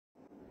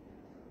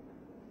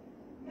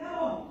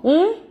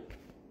Mo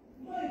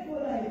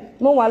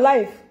wà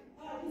live.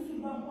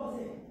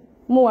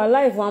 Mo wà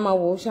live wa ma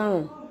wo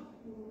Sharon.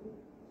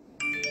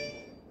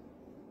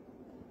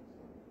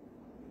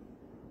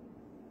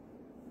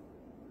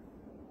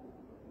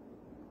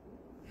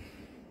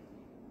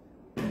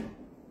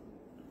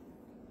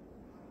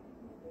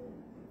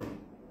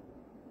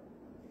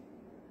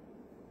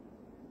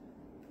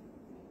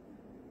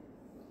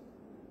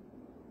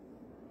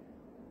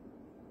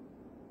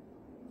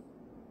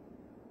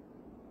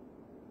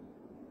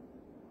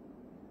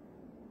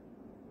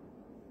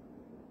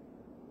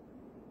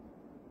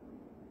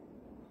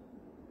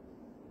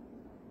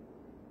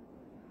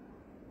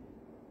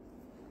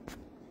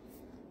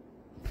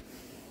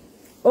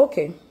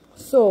 Okay,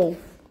 so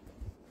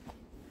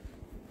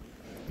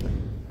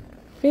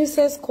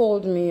Princess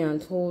called me and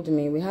told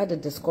me, we had a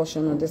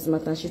discussion on this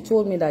matter. She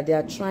told me that they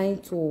are trying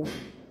to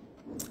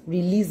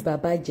release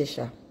Baba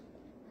Ijesha.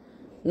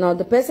 Now,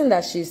 the person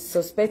that she's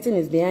suspecting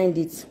is behind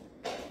it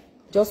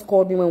just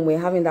called me when we were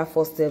having that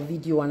first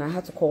video, and I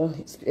had to call,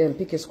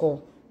 pick his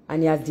call,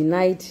 and he has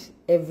denied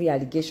every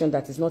allegation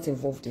that is not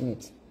involved in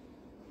it.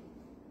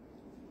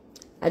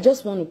 I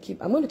just want to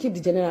keep, I'm going to keep the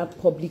general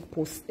public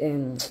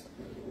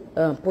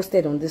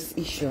posted on this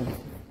issue.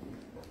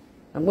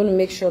 I'm going to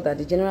make sure that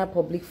the general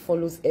public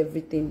follows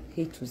everything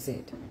A to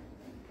Z.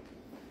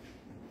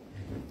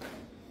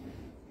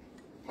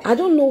 I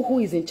don't know who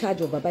is in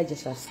charge of Baba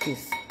Ijesha's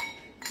case,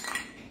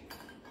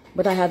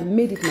 but I have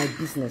made it my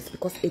business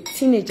because a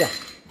teenager,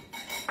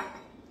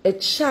 a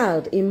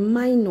child, a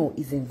minor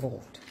is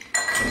involved.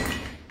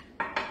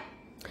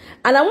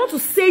 And I want to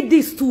say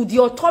this to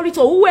the authority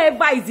or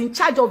whoever is in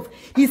charge of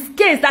his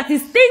case that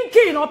is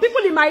thinking, or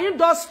people in my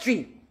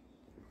industry.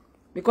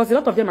 Because a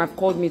lot of them have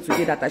called me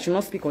today that I should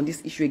not speak on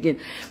this issue again.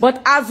 But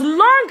as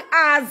long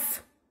as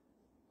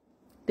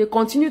they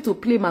continue to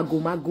play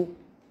mago-mago,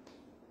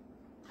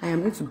 I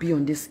am going to be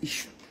on this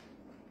issue.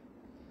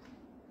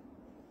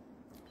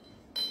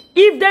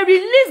 If they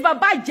release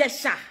Baba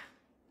Ijesha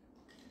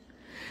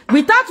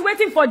without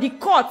waiting for the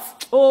court,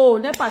 oh,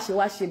 never she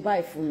was she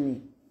buy for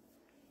me.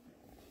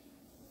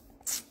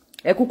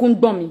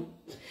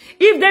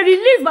 If they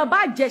release Baba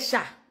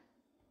Ijesha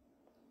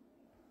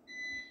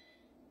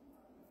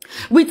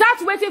without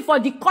waiting for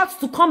the courts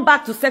to come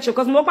back to section,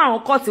 because more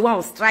on courts they want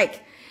on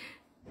strike.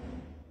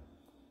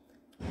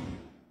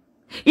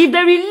 If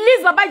they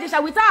release Baba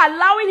Ijesha without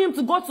allowing him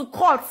to go to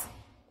court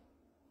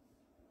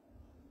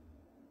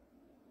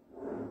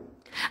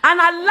and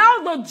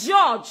allow the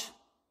judge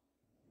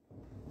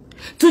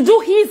to do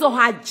his or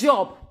her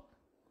job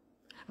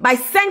by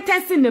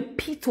sentencing a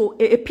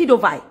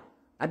pedophile.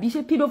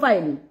 Abishe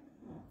pedophile.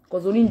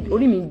 Because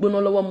only me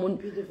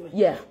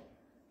yeah.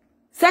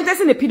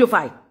 Sentencing a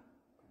pedophile.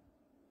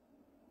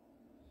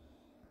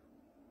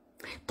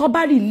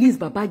 Toba release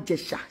Baba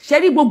Ijesha.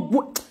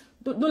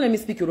 Don't let me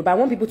speak Yoruba. I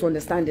want people to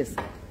understand this.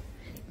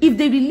 If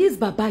they release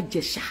Baba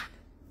Ijesha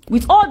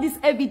with all this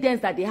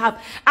evidence that they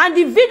have, and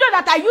the video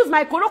that I use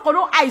my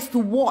koro eyes to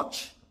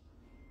watch,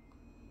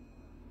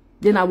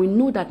 then I will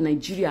know that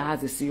Nigeria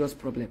has a serious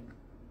problem.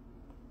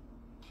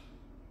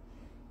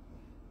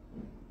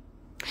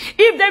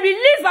 If they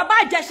release Baba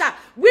Ijesha,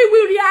 we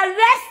will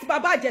rearrest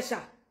Baba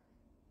Ijesha.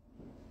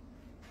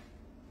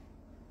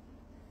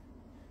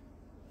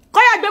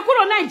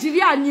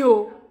 Nigeria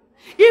knew.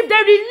 If they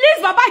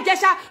release Baba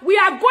Ijesha, we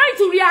are going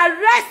to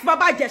rearrest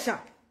Baba Ijesha.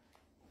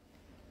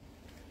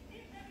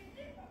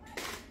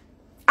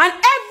 And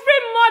every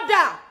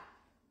mother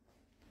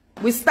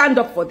will stand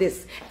up for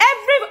this.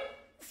 Every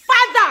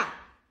father,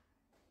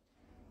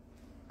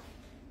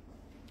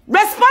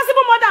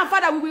 responsible mother and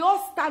father, we will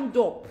all stand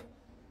up.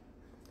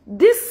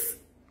 This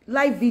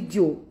live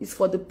video is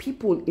for the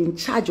people in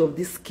charge of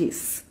this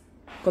case.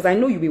 Because I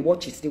know you will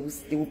watch it. They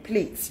will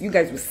play it. You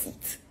guys will see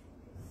it.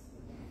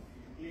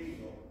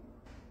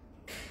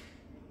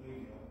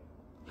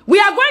 We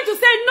are going to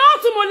say no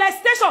to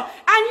molestation.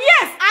 And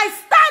yes, I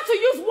stand to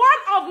use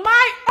one of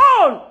my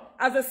own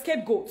as a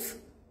scapegoat.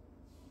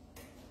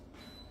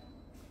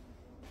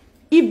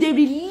 If they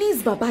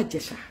release Baba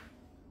Ijesha,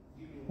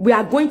 we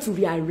are going to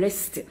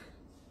rearrest him.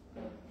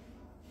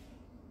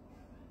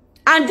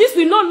 And this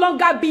will no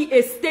longer be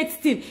a state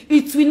thing.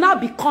 It will now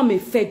become a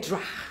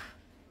federal.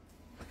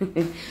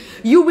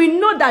 You will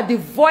know that the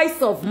voice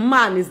of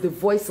man is the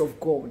voice of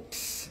God.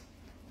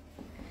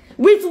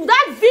 With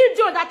that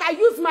video that I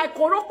used my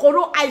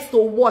koro eyes to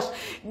watch,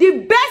 the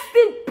best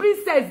thing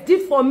Princess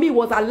did for me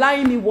was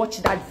allowing me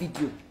watch that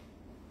video.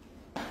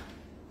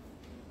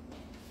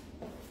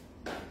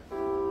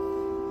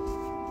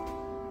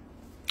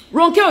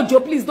 Ronke Ojo,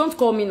 please don't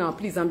call me now.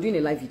 Please, I'm doing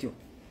a live video.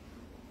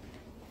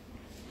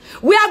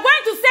 We are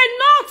going to say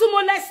no to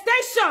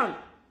molestation.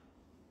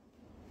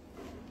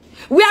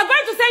 We are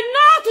going to say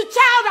no to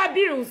child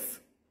abuse.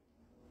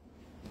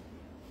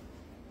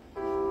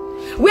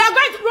 We are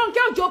going to, Ronke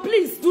Ojo,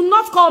 please, do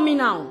not call me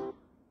now.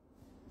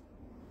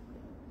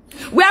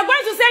 We are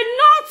going to say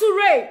no to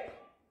rape.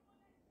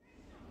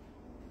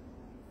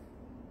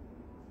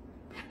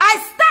 I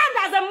stand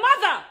as a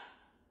mother,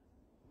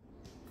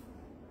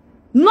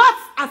 not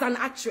as an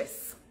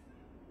actress.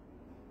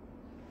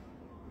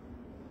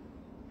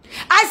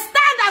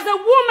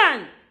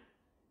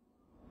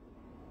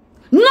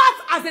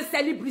 a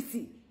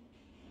celebrity.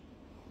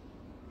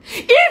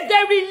 If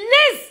they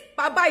release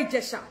Baba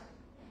Ijesha,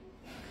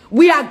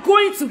 we are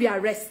going to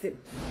rearrest him.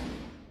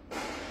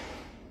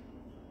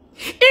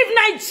 If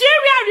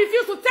Nigeria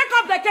refuses to take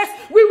up the case,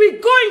 we will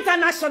go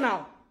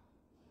international.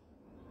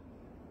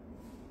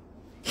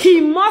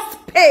 He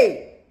must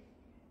pay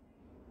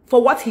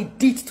for what he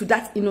did to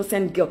that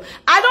innocent girl.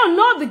 I don't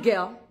know the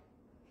girl.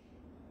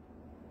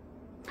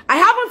 I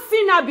haven't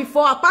seen her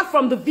before, apart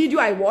from the video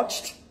I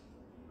watched.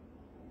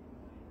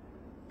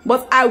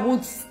 But I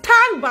would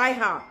stand by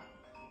her.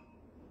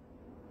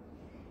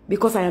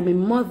 Because I am a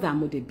mother,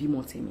 Modebi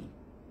Motemi.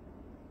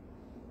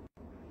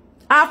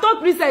 I have told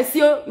Princess,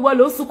 you are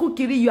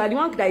the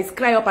one that is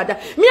crying up at that.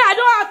 Me,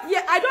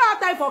 I don't have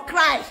time for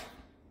cry.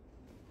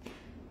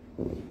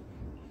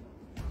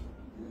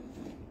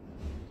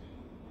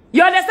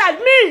 You understand?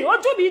 Me,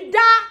 Ojo be da.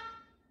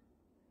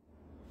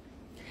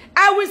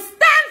 I will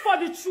stand for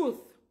the truth.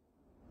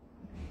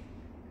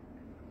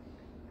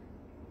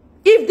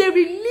 If they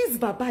release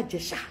Baba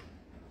Ijesha,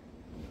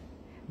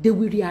 they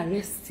will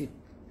rearrest him.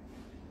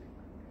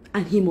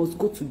 And he must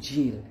go to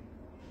jail.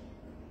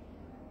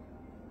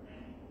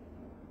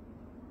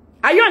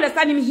 Are you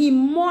understanding me? He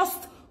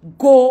must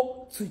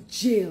go to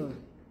jail.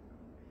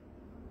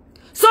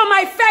 So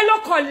my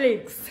fellow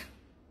colleagues,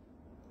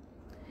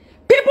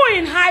 people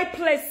in high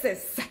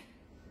places,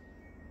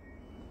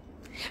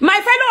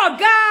 my fellow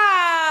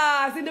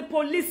guys in the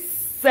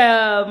police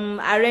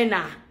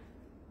arena,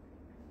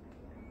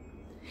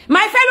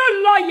 my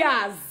fellow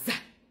lawyers,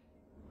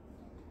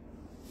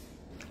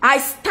 I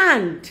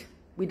stand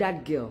with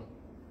that girl.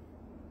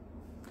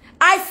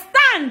 I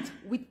stand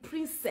with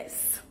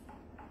Princess.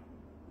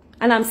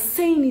 And I'm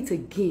saying it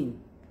again,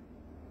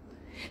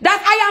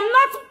 that I am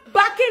not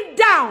backing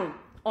down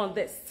on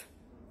this.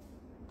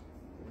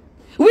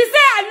 We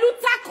say a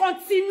luta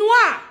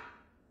continua.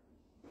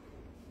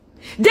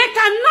 They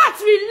cannot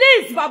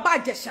release Baba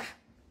Ijesha.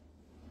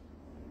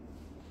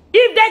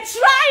 If they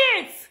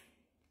try it,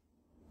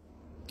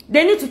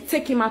 they need to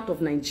take him out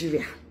of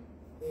Nigeria.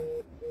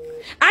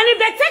 And if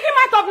they take him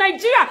out of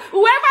Nigeria,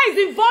 whoever is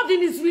involved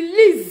in his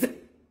release,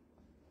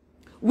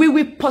 we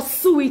will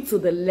pursue it to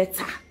the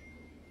letter.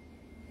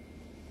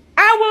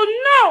 I will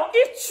know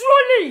if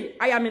truly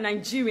I am a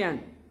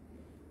Nigerian.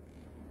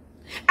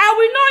 I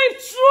will know if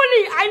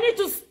truly I need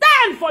to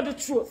stand for the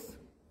truth.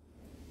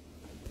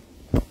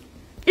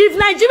 If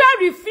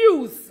Nigeria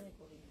refuse,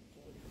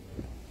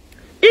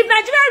 if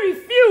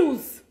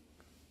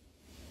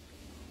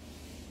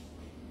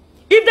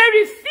they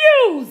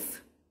refuse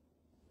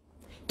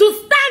to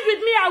stand with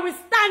me, I will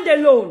stand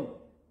alone.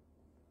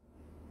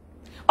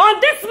 On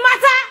this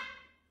matter,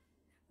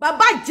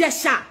 Baba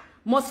Ijesha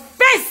must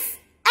face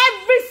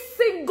every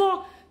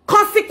single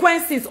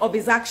consequences of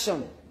his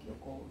action.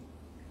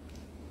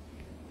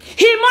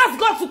 He must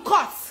go to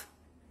court.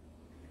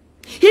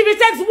 If it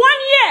takes 1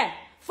 year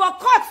for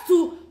court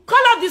to call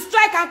off the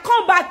strike and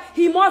come back,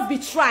 he must be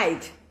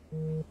tried.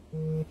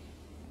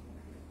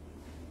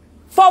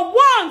 For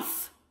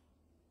once,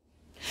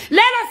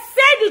 let us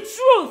say the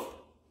truth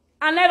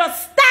and let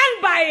us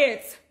stand by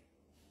it.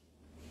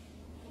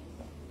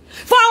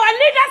 For our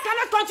leaders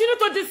cannot continue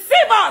to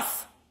deceive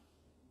us.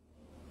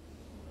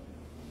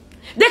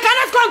 They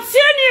cannot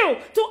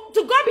continue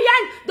to go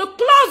behind the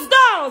closed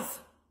doors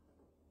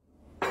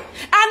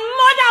and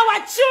murder our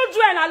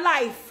children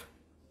alive.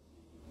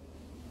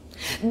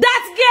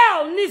 That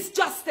girl needs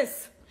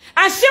justice,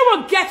 and she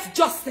will get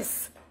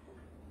justice.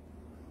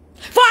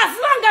 For as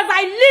long as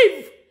I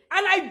live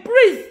and I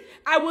breathe,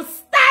 I will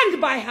stand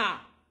by her.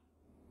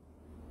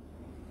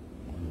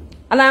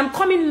 And I am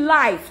coming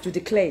live to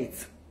declare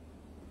it.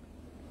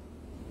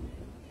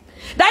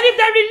 That if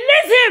they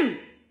release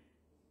him,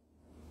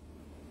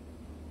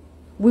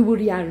 we will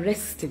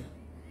rearrest him.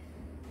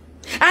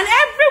 And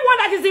everyone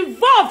that is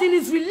involved in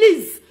his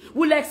release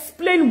will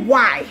explain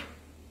why.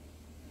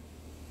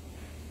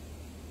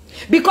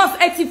 Because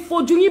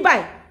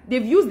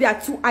they've used their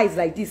 2 eyes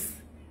like this.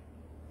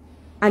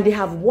 And they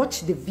have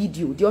watched the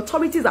video. The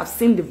authorities have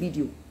seen the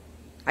video.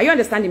 Are you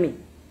understanding me?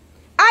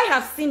 I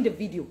have seen the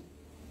video.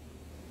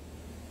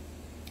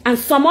 And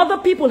some other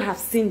people have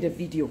seen the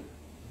video.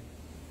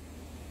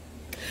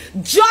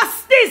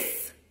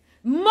 Justice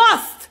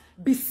must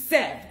be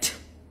served.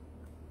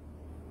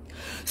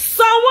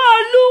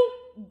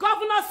 Sanwo-Olu,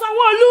 Governor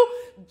Sanwo-Olu,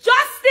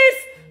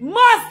 justice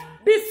must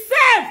be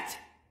served.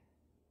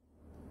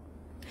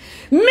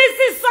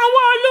 Mrs.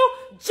 Sanwo-Olu,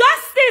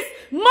 justice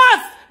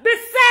must be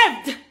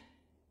served.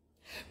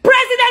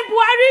 President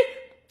Buhari,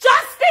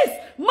 justice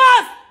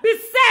must be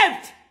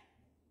served.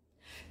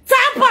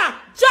 Tampa,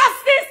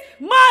 justice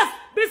must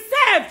be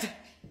served.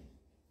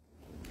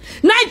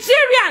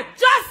 Nigeria,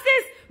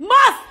 justice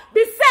must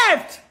be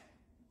served.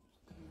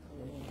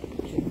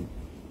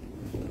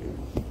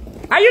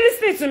 Are you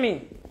listening to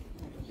me?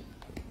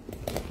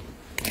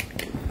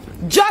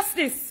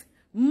 Justice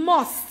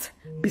must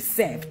be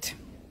served.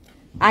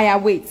 I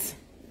await.